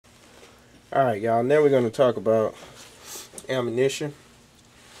Alright, y'all, now we're going to talk about ammunition,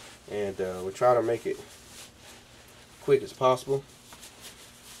 and we'll try to make it quick as possible.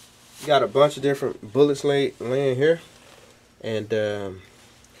 You got a bunch of different bullets laying here, and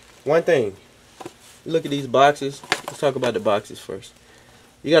one thing, look at these boxes. Let's talk about the boxes first.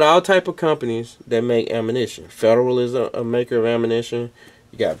 You got all type of companies that make ammunition. Federal is a maker of ammunition.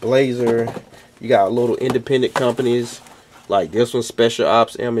 You got Blazer. You got little independent companies like this one, Special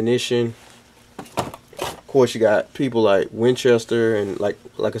Ops Ammunition. Of course, you got people like Winchester and like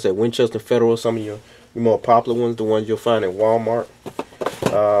I said, Winchester Federal. Some of your more popular ones, the ones you'll find at Walmart.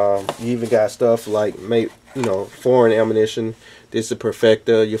 You even got stuff like foreign ammunition. This is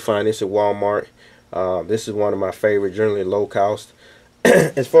Perfecta. You'll find this at Walmart. This is one of my favorite, generally low cost.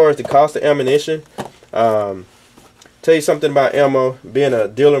 As far as the cost of ammunition, tell you something about ammo. Being a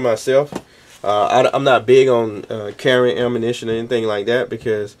dealer myself, I'm not big on carrying ammunition or anything like that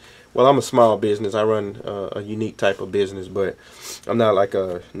because, well, I'm a small business. I run a unique type of business, but I'm not like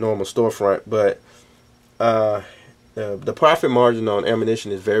a normal storefront. But the profit margin on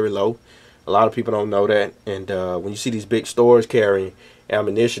ammunition is very low. A lot of people don't know that. And when you see these big stores carrying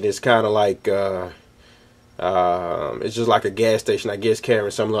ammunition, it's kind of like it's just like a gas station, I guess, carrying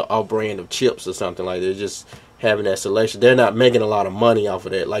some little off brand of chips or something like that. Just having that selection. They're not making a lot of money off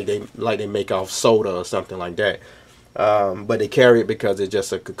of that, like they make off soda or something like that. But they carry it because it's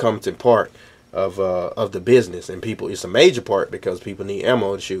just a concomitant part of the business, and people. It's a major part because people need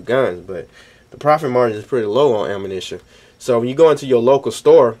ammo to shoot guns. But the profit margin is pretty low on ammunition. So when you go into your local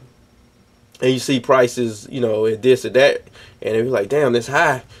store and you see prices, at this or that, and you're like, damn, that's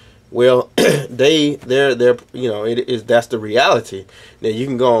high. Well, that's the reality. Now you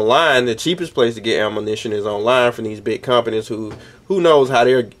can go online. The cheapest place to get ammunition is online from these big companies who knows how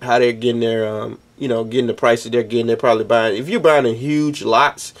they're getting their getting the prices they're getting. They're probably buying. If you're buying in huge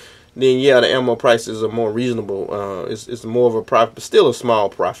lots, then yeah, the ammo prices are more reasonable. It's more of a profit, but still a small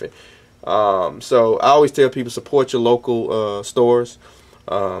profit. So I always tell people, support your local stores.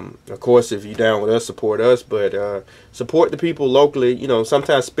 Of course, if you're down with us, support us, but support the people locally.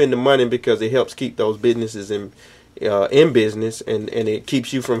 Sometimes spend the money because it helps keep those businesses in business, and it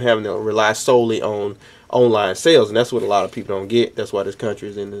keeps you from having to rely solely on online sales, and that's what a lot of people don't get. That's why this country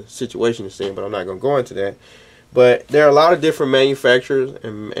is in the situation it's in, but I'm not going to go into that. But there are a lot of different manufacturers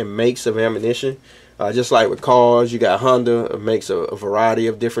and makes of ammunition. Just like with cars, you got Honda makes a variety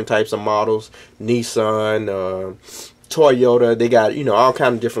of different types of models. Nissan, Toyota, they got all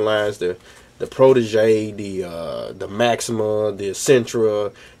kind of different lines. The Protege, the Maxima, the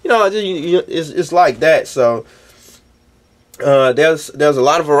Sentra, it's like that. So there's a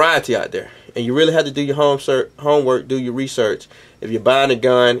lot of variety out there, and you really have to do your homework, do your research. If you're buying a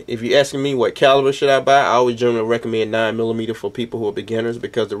gun, if you're asking me what caliber should I buy, I always generally recommend 9mm for people who are beginners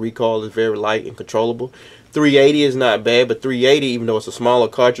because the recoil is very light and controllable. 380 is not bad, but 380, even though it's a smaller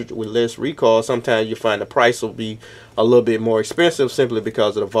cartridge with less recoil, sometimes you find the price will be a little bit more expensive simply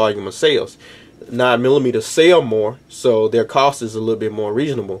because of the volume of sales. 9mm sell more, so their cost is a little bit more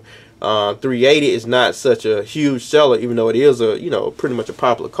reasonable. 380 is not such a huge seller, even though it is pretty much a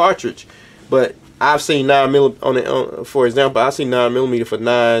popular cartridge. But I've seen 9mm for example. I've seen 9mm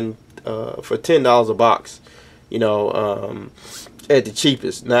for $10 a box. At the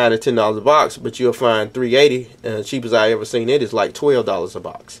cheapest, $9 to $10 a box. But you'll find 380, the cheapest I ever seen it is like $12 a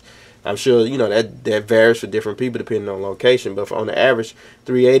box. I'm sure that varies for different people depending on location, but on the average,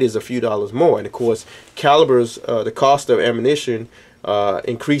 380 is a few dollars more. And of course, calibers, the cost of ammunition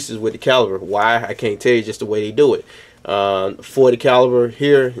increases with the caliber. Why? I can't tell you, just the way they do it. 40 caliber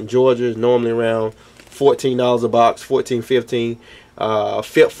here in Georgia is normally around $14 a box, $14, $15.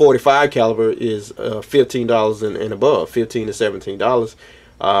 45 caliber is $15 and above, $15 to $17.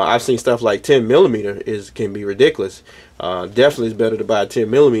 I've seen stuff like 10mm can be ridiculous. Definitely it's better to buy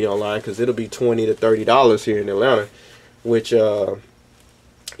 10mm online because it'll be $20 to $30 here in Atlanta, which you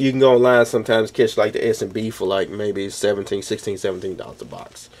can go online sometimes catch like the S&B for like maybe $16, $17 a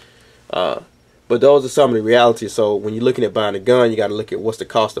box. But those are some of the realities. So when you're looking at buying a gun, you got to look at what's the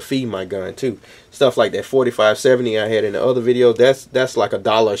cost to feed my gun too. Stuff like that 45-70 I had in the other video, that's like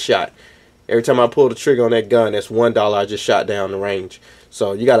 $1 a shot. Every time I pull the trigger on that gun, that's $1 I just shot down the range.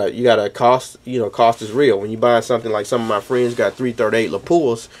 So you gotta cost, cost is real. When you buy something like some of my friends got 338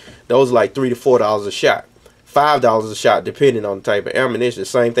 Lapua, those are like $3 to $4 a shot. $5 a shot depending on the type of ammunition.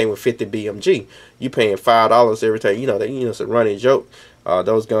 Same thing with 50 BMG. You paying $5 every time. It's a running joke.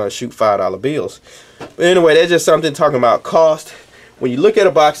 Those guns shoot $5 bills. But anyway, that's just something talking about cost. When you look at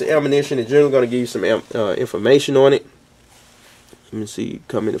a box of ammunition, it's generally going to give you some information on it. Let me see,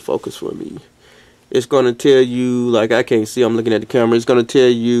 come into focus for me. It's going to tell you, like I can't see, I'm looking at the camera. It's going to tell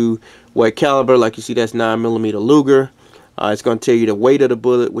you what caliber, like you see that's 9mm Luger. It's going to tell you the weight of the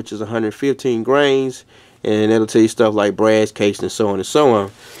bullet, which is 115 grains. And it'll tell you stuff like brass, cased, and so on and so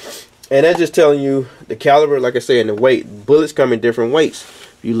on. And that's just telling you the caliber, like I said, and the weight. Bullets come in different weights.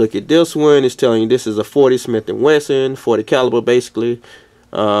 If you look at this one, it's telling you this is a 40 Smith & Wesson, 40 caliber basically.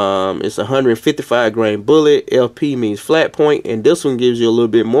 It's a 155 grain bullet. LP means flat point. And this one gives you a little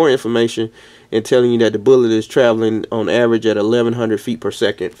bit more information and telling you that the bullet is traveling on average at 1,100 feet per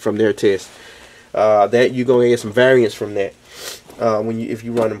second from their test. That you're going to get some variance from that. If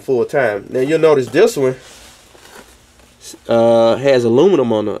you run them full time. Now you'll notice this one has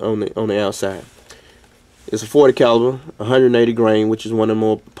aluminum on the outside. It's a 40 caliber, 180 grain, which is one of the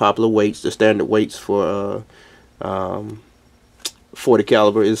more popular weights, the standard weights for 40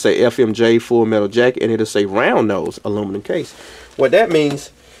 caliber. It'll say FMJ full metal jacket, and it'll say round nose aluminum case. What that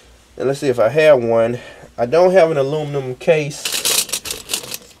means, and let's see if I have one. I don't have an aluminum case,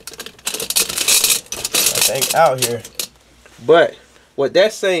 I think, out here. But what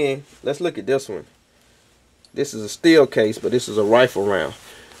that's saying, let's look at this one. This is a steel case, but this is a rifle round.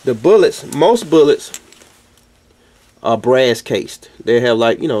 The bullets, most bullets are brass cased. They have,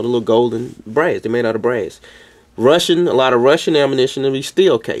 like, you know, the little golden brass. They're made out of brass. A lot of Russian ammunition will be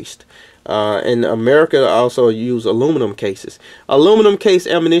steel cased. And America also use aluminum cases. Aluminum case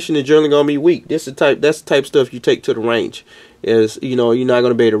ammunition is generally gonna be weak. That's the type of stuff you take to the range. Is, you know, you're not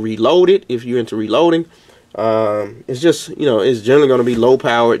gonna be able to reload it if you're into reloading. It's just, you know, it's generally going to be low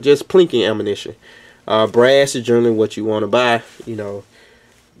powered, just plinking ammunition. Brass is generally what you want to buy, you know,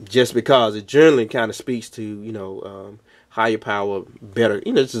 just because it generally kind of speaks to, you know, higher power, better,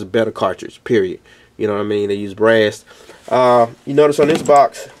 you know, this is a better cartridge, period. You know what I mean? They use brass. You notice on this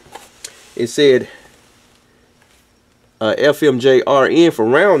box, it said FMJ RN for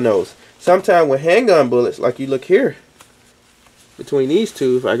round nose. Sometimes with handgun bullets, like you look here, between these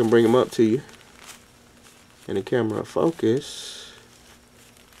two, if I can bring them up to you, and the camera focus,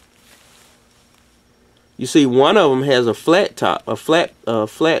 you see one of them has a flat top, a flat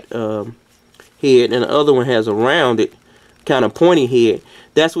head, and the other one has a rounded, kind of pointy head.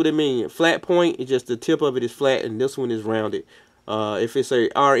 That's what it means. Flat point is just the tip of it is flat, and this one is rounded. If it's a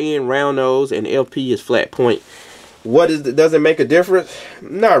RN, round nose, and LP is flat point. Does it make a difference?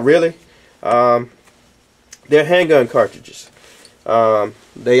 Not really. They're handgun cartridges.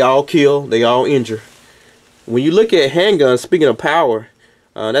 They all kill, they all injure. When you look at handguns, speaking of power,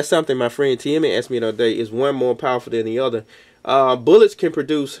 that's something my friend TM asked me the other day. Is one more powerful than the other? Bullets can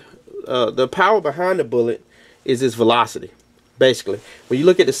produce, the power behind the bullet is its velocity, basically. When you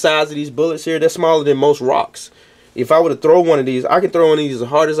look at the size of these bullets here, they're smaller than most rocks. If I were to throw one of these, I could throw one of these as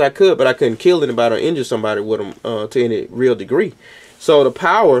hard as I could, but I couldn't kill anybody or injure somebody with them to any real degree. So the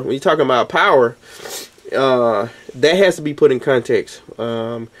power, when you're talking about power, that has to be put in context.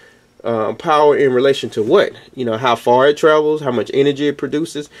 Power in relation to what? You know, how far it travels, how much energy it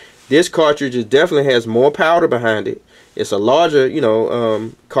produces. This cartridge definitely has more powder behind it. It's a larger, you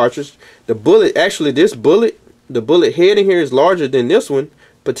know, cartridge. The bullet, actually, this bullet, the bullet head in here is larger than this one,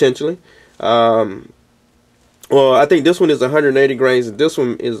 potentially. Well, I think this one is 180 grains, and this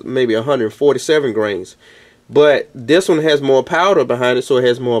one is maybe 147 grains. But this one has more powder behind it, so it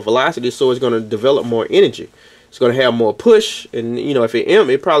has more velocity, so it's going to develop more energy. It's going to have more push, and, you know, if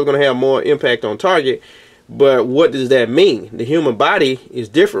it's probably going to have more impact on target. But what does that mean? The human body is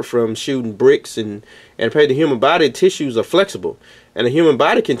different from shooting bricks, and the human body tissues are flexible, and the human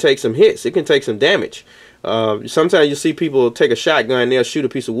body can take some hits. It can take some damage. Sometimes you see people take a shotgun and they'll shoot a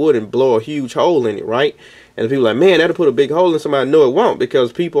piece of wood and blow a huge hole in it, right? And people are like, man, that'll put a big hole in somebody. No, it won't,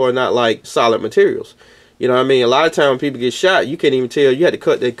 because people are not like solid materials. You know what I mean? A lot of times when people get shot, you can't even tell. You had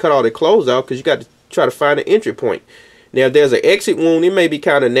to they cut all their clothes out because you got to try to find an entry point. Now, if there's an exit wound, it may be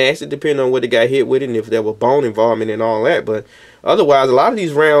kind of nasty depending on what they got hit with it and if there was bone involvement and all that. But otherwise, a lot of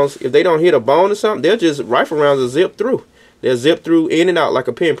these rounds, if they don't hit a bone or something, they're just, rifle rounds are zipped through. They're zipped through in and out like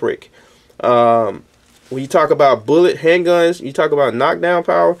a pinprick. When you talk about bullet handguns, you talk about knockdown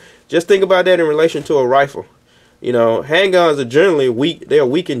power, just think about that in relation to a rifle. You know, handguns are generally weak. They are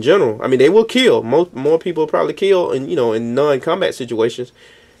weak in general. I mean, they will kill. More people probably kill in, you know, in non-combat situations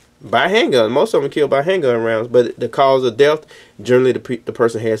by handgun. Most of them kill by handgun rounds, but the cause of death, generally the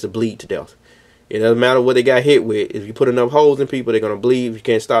person has to bleed to death. It doesn't matter what they got hit with. If you put enough holes in people, they're going to bleed. If you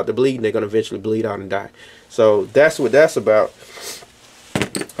can't stop the bleeding, they're going to eventually bleed out and die. So that's what that's about.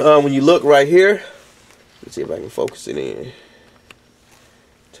 When you look right here, let's see if I can focus it in.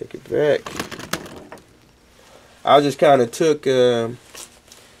 Take it back. I just kind of took,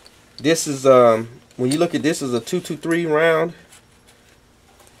 this is, when you look at this, is a 223 round.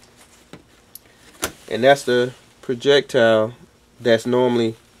 And that's the projectile that's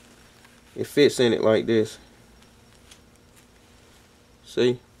normally, it fits in it like this.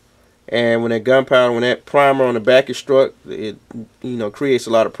 See? And when that gunpowder, when that primer on the back is struck, it creates a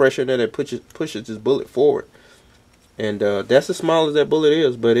lot of pressure in there that pushes this bullet forward. And that's as small as that bullet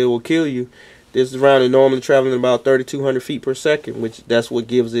is, but it will kill you. This round is normally traveling about 3,200 feet per second, which that's what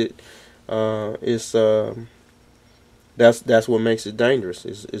gives it. That's what makes it dangerous.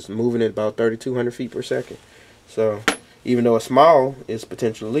 It's moving at about 3,200 feet per second. So even though it's small, it's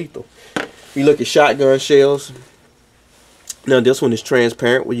potentially lethal. If you look at shotgun shells. Now this one is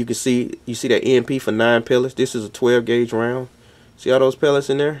transparent, where you see that EMP for 9 pellets. This is a 12 gauge round. See all those pellets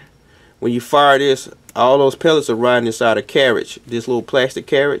in there? When you fire this, all those pellets are riding inside a carriage, this little plastic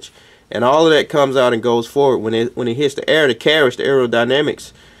carriage, and all of that comes out and goes forward. When it hits the air, the carriage, the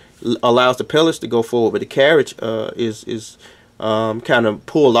aerodynamics allows the pellets to go forward, but the carriage is kind of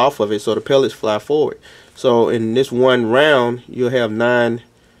pulled off of it, so the pellets fly forward. So in this one round, you'll have nine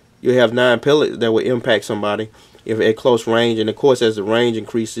pellets that will impact somebody if at close range. And of course, as the range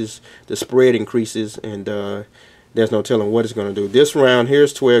increases, the spread increases, and there's no telling what it's going to do. This round here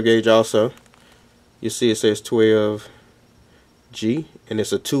is 12 gauge also. You see it says 12G, and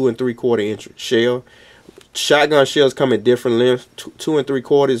it's a 2 3/4 inch shell. Shotgun shells come in different lengths. 2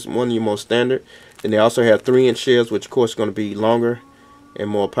 3/4 is one of your most standard. And they also have 3-inch shells, which of course is going to be longer and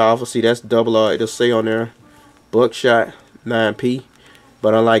more powerful. See, that's double R. It'll say on there, buckshot 9P.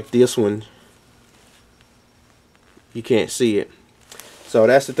 But unlike this one, you can't see it. So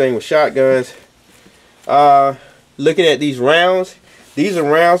that's the thing with shotguns. Looking at these rounds, these are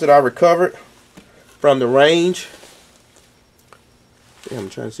rounds that I recovered from the range. Yeah, I'm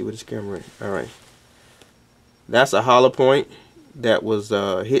trying to see what this camera is. Alright. That's a hollow point that was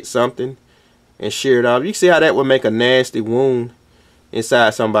hit something and sheared off. You can see how that would make a nasty wound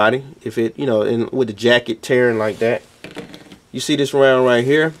inside somebody if it, with the jacket tearing like that. You see this round right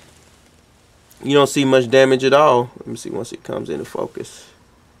here, you don't see much damage at all. Let me see once it comes into focus.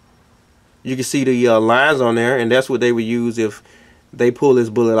 You can see the lines on there, and that's what they would use if they pull this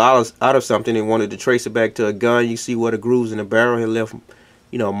bullet out of something and wanted to trace it back to a gun. You see where the grooves in the barrel had left,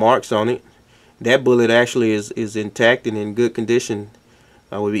 marks on it. That bullet actually is intact and in good condition.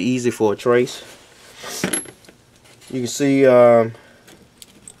 Would be easy for a trace. You can see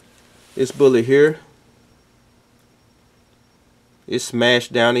this bullet here. It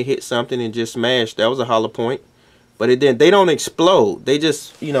smashed down. It hit something and just smashed. That was a hollow point. But it didn't. They don't explode. They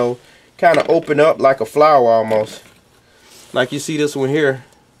just, kind of open up like a flower almost. Like you see this one here.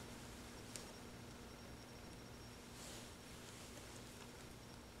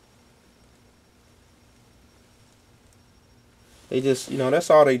 They just, that's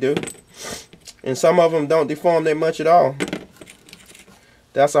all they do. And some of them don't deform that much at all.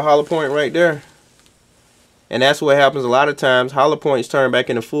 That's a hollow point right there. And that's what happens a lot of times. Hollow points turn back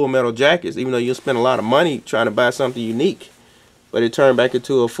into full metal jackets, even though you spend a lot of money trying to buy something unique. But it turned back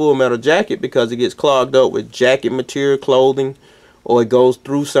into a full metal jacket because it gets clogged up with jacket material, clothing, or it goes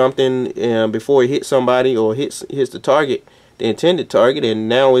through something before it hits somebody or hits the target, the intended target. And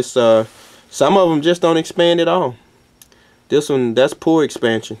now it's some of them just don't expand at all. This one, that's poor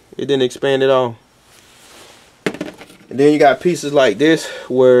expansion. It didn't expand at all. And then you got pieces like this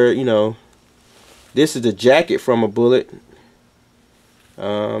where, this is the jacket from a bullet.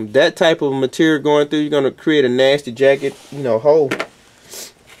 That type of material going through, you're going to create a nasty jacket, hole.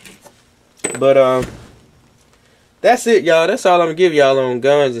 But that's it, y'all. That's all I'm going to give y'all on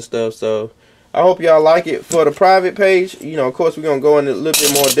guns and stuff. So I hope y'all like it. For the private page, of course, we're going to go into a little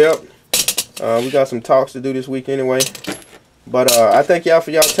bit more depth. We got some talks to do this week anyway. But I thank y'all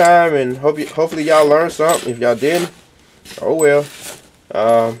for y'all time, and hopefully y'all learned something. If y'all didn't, oh well.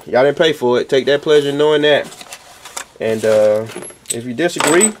 Y'all didn't pay for it. Take that pleasure knowing that. And if you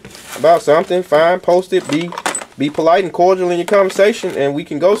disagree about something, fine, post it. Be polite and cordial in your conversation, and we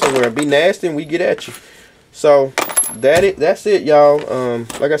can go somewhere. Be nasty, and we get at you. So that's it, y'all.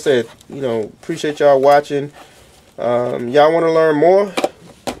 Like I said, appreciate y'all watching. Y'all want to learn more?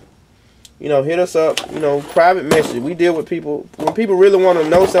 Hit us up. Private message. We deal with people. When people really want to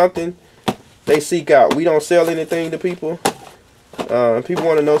know something, they seek out. We don't sell anything to people. People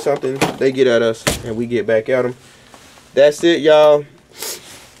want to know something, they get at us, and we get back at them. That's it, y'all.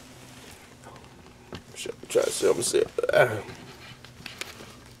 Try to sell myself.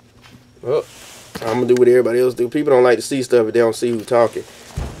 Well, I'm gonna do what everybody else do. People don't like to see stuff if they don't see who's talking.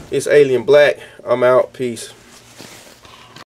 It's Alien Black. I'm out. Peace.